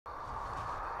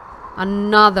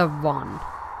Another one.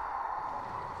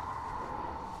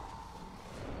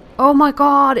 Oh my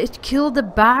god, it killed the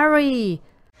Barry!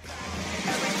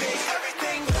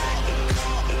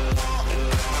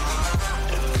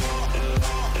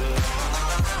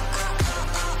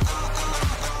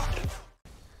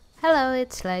 Hello,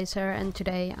 it's Laacer, and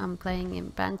today I'm playing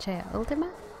in Pangaea Ultima.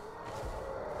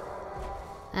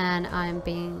 And I'm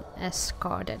being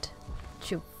escorted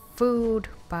to food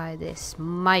by this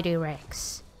mighty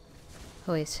Rex,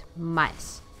 who is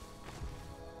mice.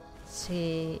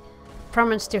 She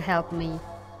promised to help me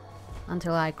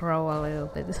until I grow a little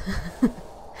bit.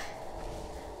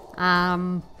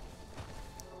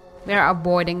 We're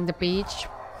avoiding the beach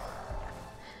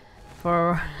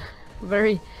for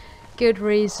very good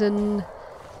reason.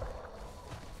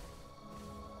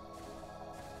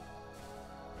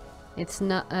 It's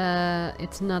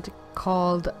not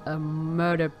called a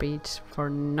murder beach for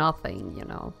nothing, you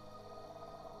know.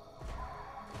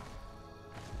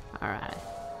 Alright.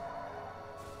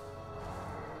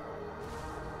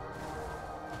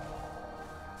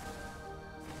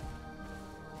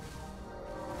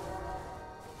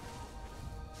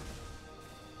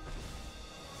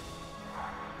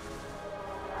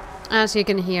 As you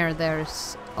can hear,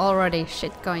 there's already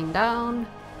shit going down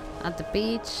at the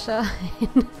beach side.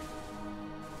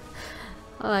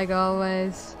 Like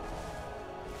always.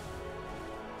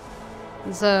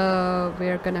 So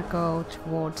we're gonna go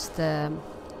towards the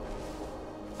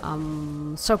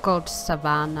so-called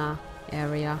savannah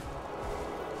area.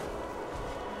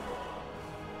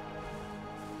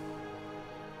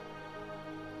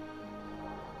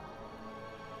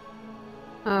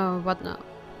 Oh, what now?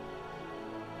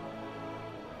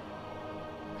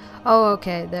 Oh,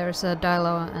 okay, there's a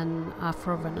Dilo and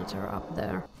Afro Venator up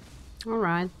there.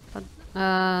 Alright, but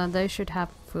they should have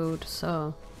food,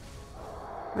 so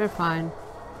we're fine.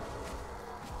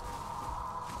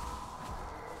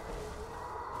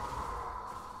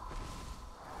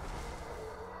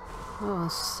 Oh,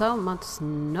 so much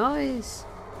noise.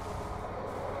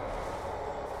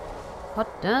 What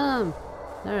damn?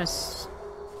 There's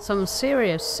some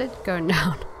serious shit going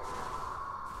down.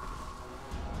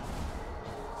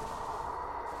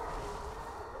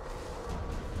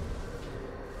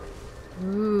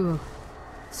 Ooh,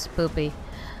 spoopy.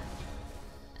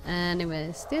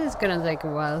 Anyways, this is gonna take a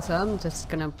while, so I'm just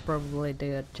gonna probably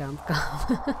do a jump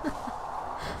cut.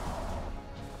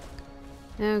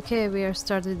 Okay, we are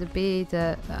starting to be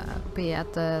at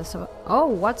the oh,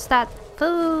 what's that?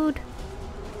 Food!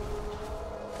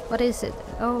 What is it?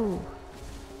 Oh,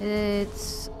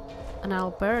 it's an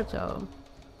Alberto.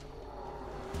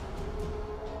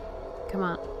 Come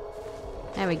on.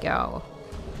 There we go.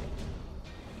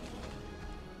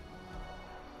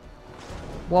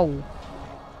 Whoa.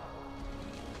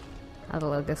 That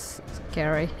looks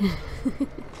scary.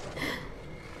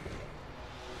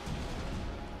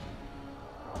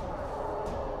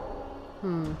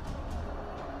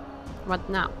 What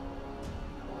now?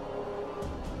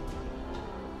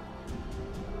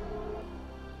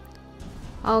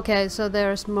 Okay, so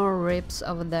there's more ribs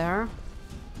over there.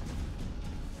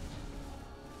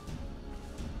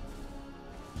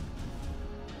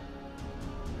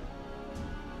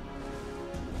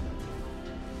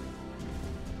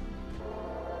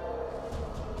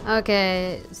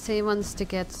 Okay, she wants to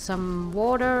get some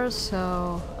water,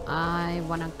 so I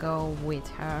wanna go with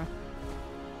her.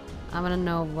 I wanna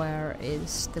know where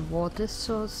is the water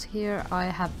source here. I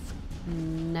have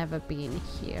never been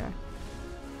here,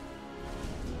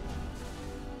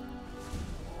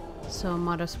 so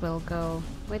might as well go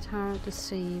with her to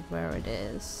see where it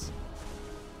is.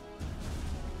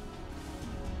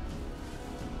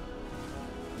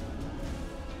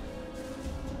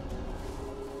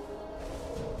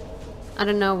 I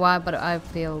don't know why, but I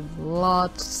feel a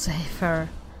lot safer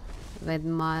with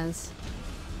mice.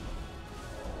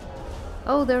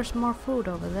 Oh, there's more food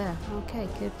over there. Okay,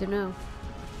 good to know.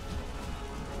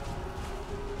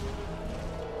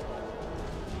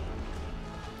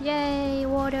 Yay,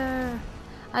 water!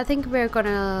 I think we're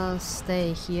gonna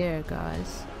stay here,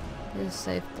 guys. This is a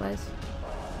safe place.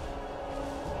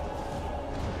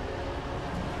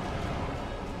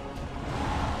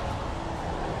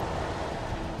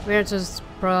 We're just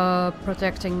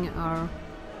protecting our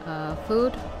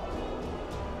food.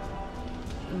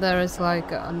 There is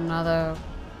like another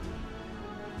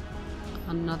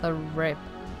rib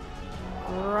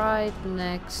right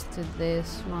next to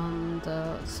this one,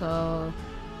 so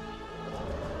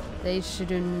they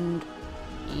shouldn't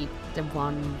eat the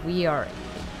one we are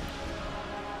eating.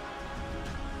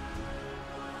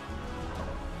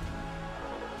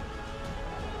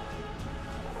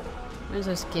 Let's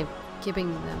just keep keeping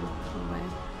them away.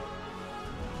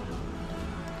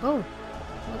 Oh,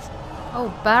 what's... Oh,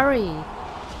 Barry!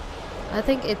 I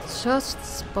think it just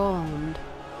spawned.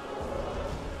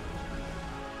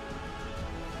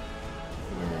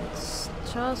 Yeah, it's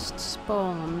just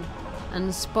spawned.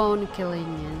 And spawn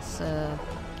killing is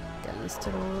against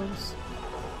the rules.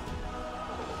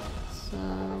 So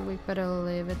we better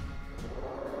leave it.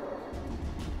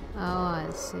 Oh, I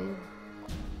see.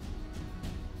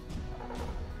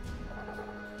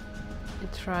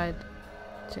 It tried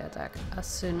to attack as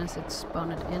soon as it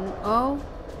spawned in. Oh!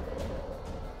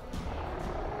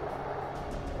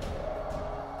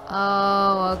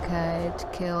 Oh, okay, it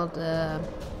killed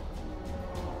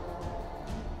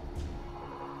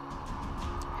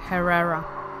Herrera.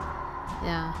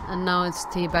 Yeah, and now it's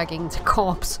teabagging the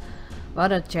corpse.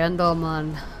 What a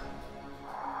gentleman.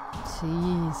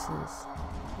 Jesus.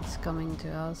 It's coming to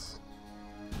us.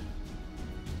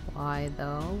 Why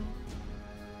though?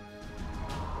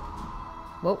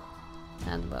 Whoa.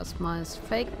 That was my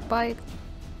fake bite.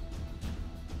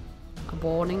 A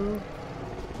warning.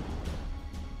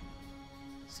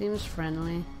 Seems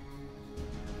friendly.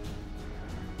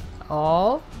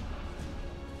 Oh?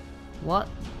 What?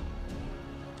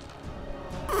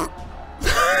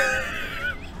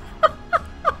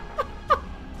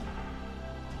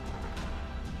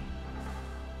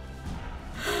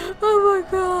 Oh my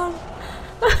god.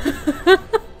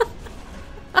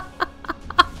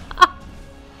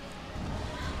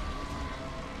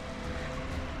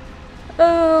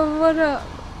 Oh,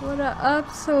 what a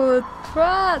absolute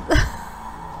twat.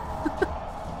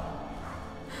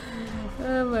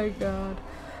 Oh my god.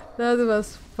 That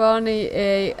was funny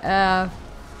AF.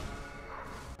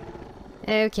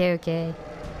 Okay, okay.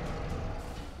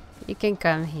 You can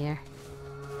come here.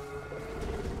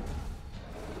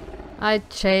 I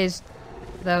chased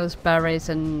those berries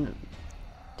and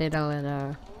did a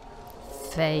little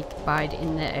fake bite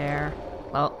in the air.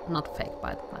 Well, not fake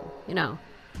bite, but you know,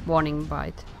 warning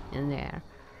bite in the air.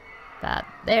 But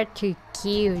they're too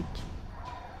cute.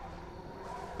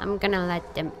 I'm gonna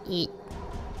let them eat.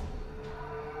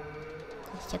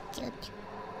 So cute.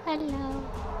 Hello.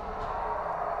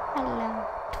 Hello.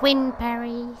 Twin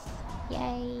berries.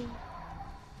 Yay.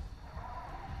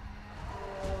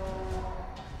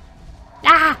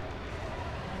 Ah!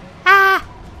 Ah!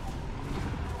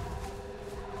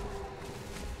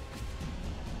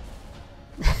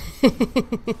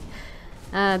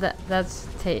 That's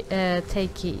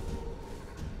Takey.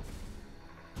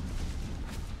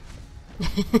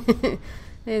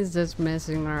 He's just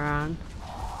messing around,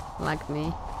 like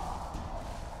me.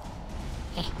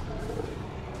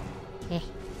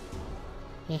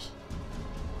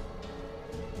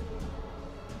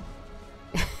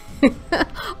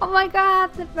 Oh my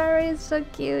god, the berry is so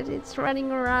cute. It's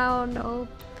running around all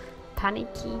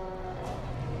panicky.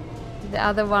 The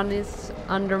other one is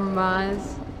under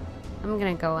mice. I'm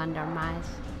gonna go under mice.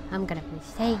 I'm gonna be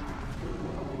safe.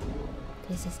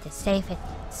 This is the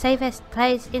safest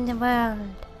place in the world.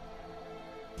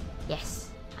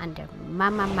 Yes, under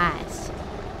Mama Mice.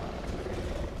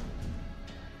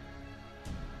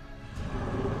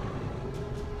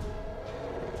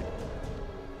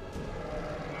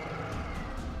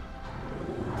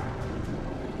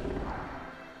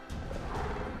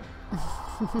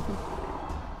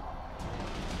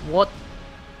 What?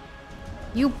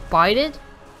 You bite it?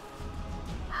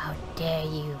 How dare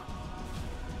you?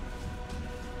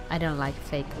 I don't like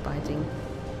fake biting.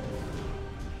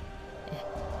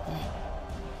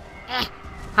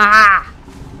 Ha!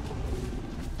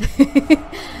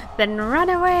 Then run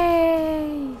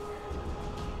away!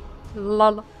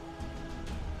 Lol.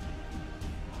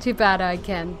 Too bad I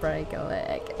can't break a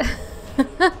leg.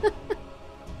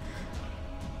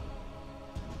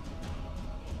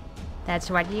 That's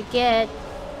what you get.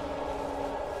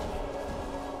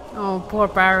 Oh, poor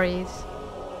berries.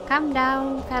 Calm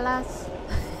down, fellas.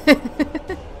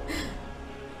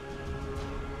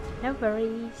 No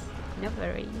worries. No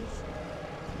worries.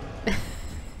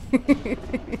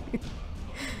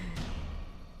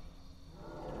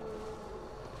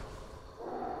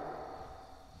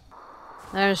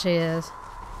 There she is.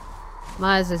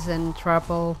 Mice is in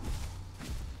trouble.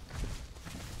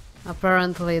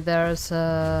 Apparently there's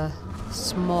a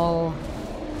small...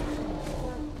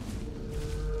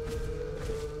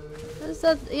 Is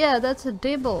that... Yeah, that's a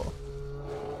dibble.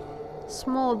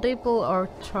 Small dibble or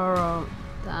churro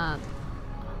that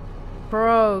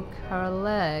broke her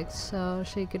leg, so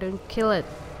she couldn't kill it.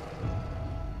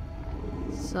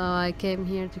 So I came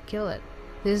here to kill it.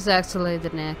 This is actually the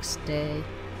next day.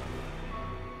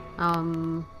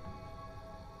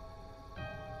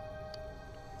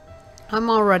 I'm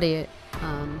already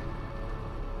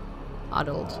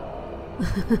adult.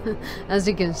 As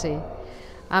you can see,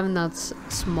 I'm not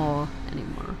small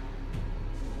anymore.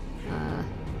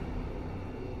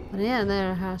 But yeah,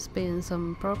 there has been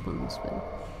some problems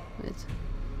with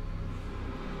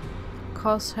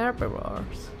KOS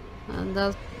herbivores, and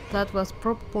that was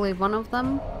probably one of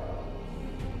them.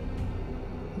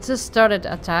 It just started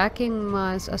attacking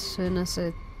mice as soon as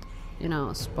it, you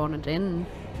know, spawned in.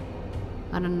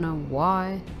 I don't know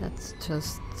why. That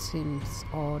just seems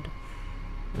odd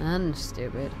and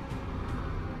stupid.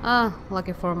 Ah,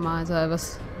 lucky for mice, I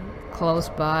was close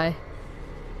by.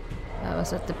 I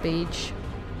was at the beach.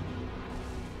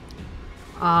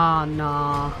 Ah,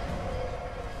 no.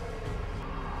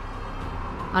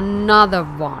 Another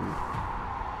one.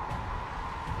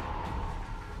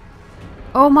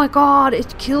 Oh my god,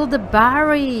 it killed the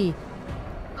berry!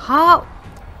 How?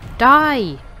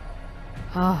 Die!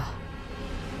 Ah.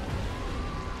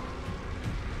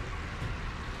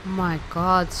 Oh my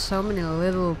god, so many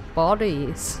little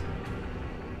bodies.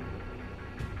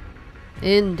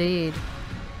 Indeed.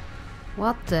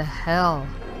 What the hell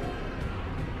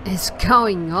is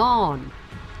going on?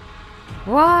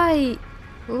 Why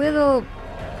little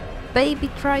baby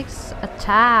trikes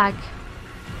attack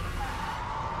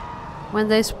when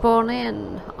they spawn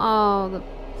in? Oh, the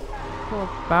poor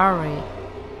berry.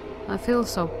 I feel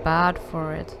so bad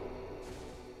for it.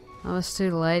 I was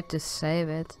too late to save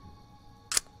it.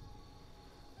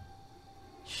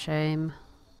 Shame.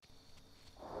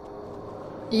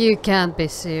 You can't be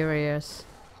serious.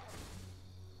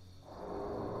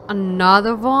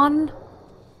 Another one?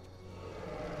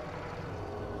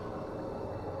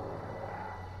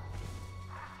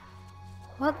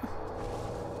 What?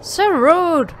 So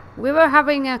rude! We were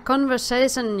having a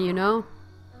conversation, you know.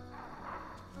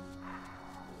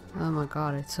 Oh my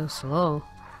god, it's so slow.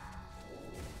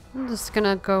 I'm just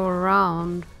gonna go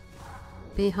around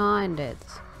behind it.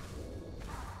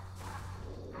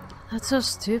 That's so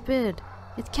stupid.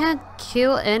 It can't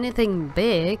kill anything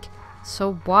big,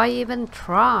 so why even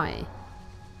try?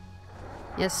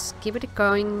 Yes, keep it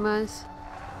going, mice.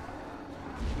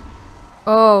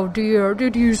 Oh dear,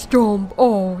 did you stomp?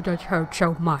 Oh, that hurt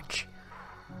so much.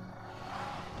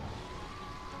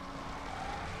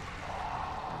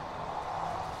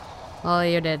 Well,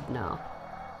 you did now.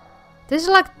 This is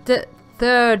like the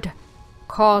third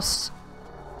KOS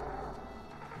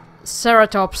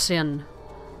ceratopsian.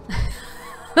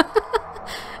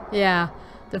 Yeah,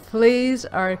 the fleas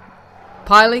are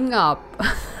piling up.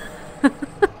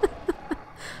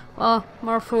 Well,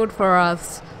 more food for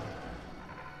us.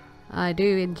 I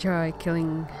do enjoy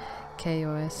killing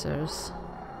KOSers.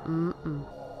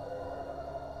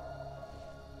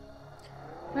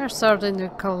 We're starting to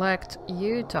collect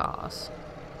Utahs.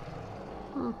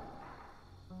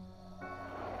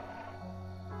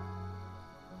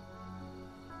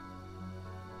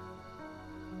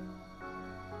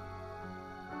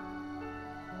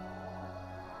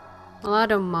 Well, I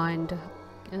don't mind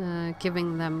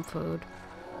giving them food.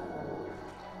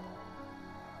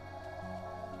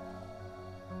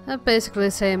 They're basically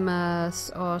the same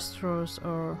as ostrich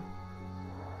or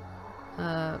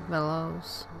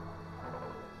willows.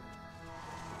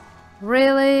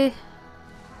 Really?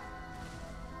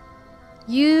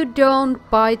 You don't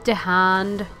bite the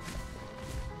hand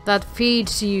that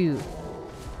feeds you.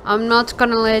 I'm not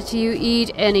gonna let you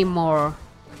eat anymore.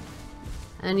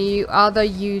 And you other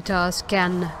Utahs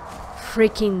can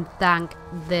freaking thank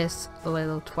this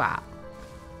little twat.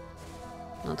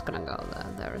 Not gonna go there,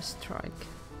 there is strike.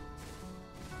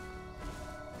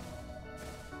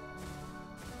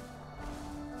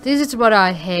 This is what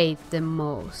I hate the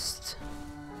most.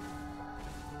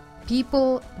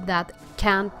 People that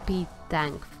can't be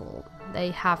thankful.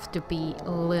 They have to be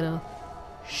little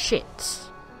shits.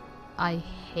 I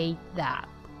hate that.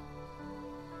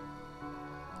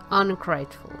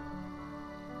 Ungrateful.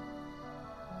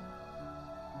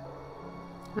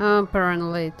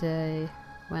 Apparently they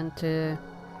went to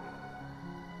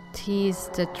tease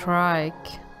the trike.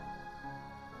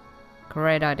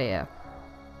 Great idea.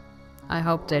 I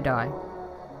hope they die.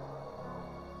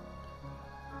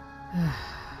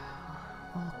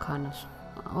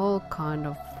 all kind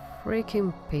of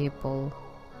freaking people.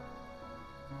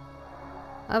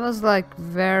 I was like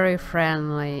very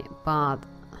friendly, but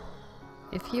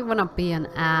if you wanna be an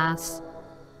ass,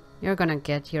 you're gonna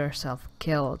get yourself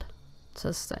killed.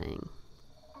 Just saying.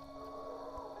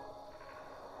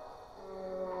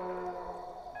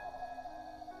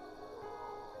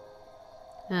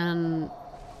 And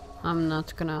I'm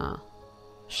not gonna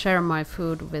share my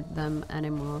food with them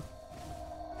anymore.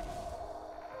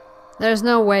 There's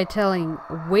no way telling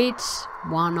which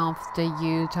one of the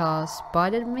Utahs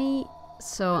bited me,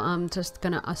 so I'm just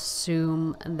gonna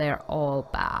assume they're all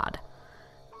bad.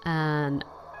 And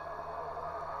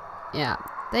yeah,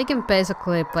 they can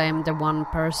basically blame the one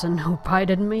person who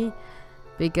bited me,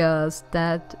 because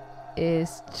that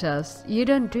is just... You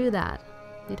don't do that.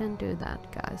 You don't do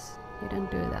that, guys. You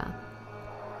don't do that.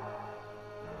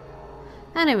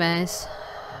 Anyways,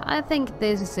 I think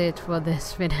this is it for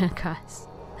this video, guys.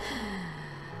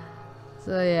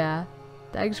 So yeah,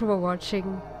 thanks for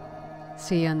watching.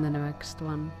 See you on the next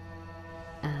one.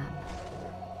 And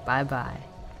bye bye.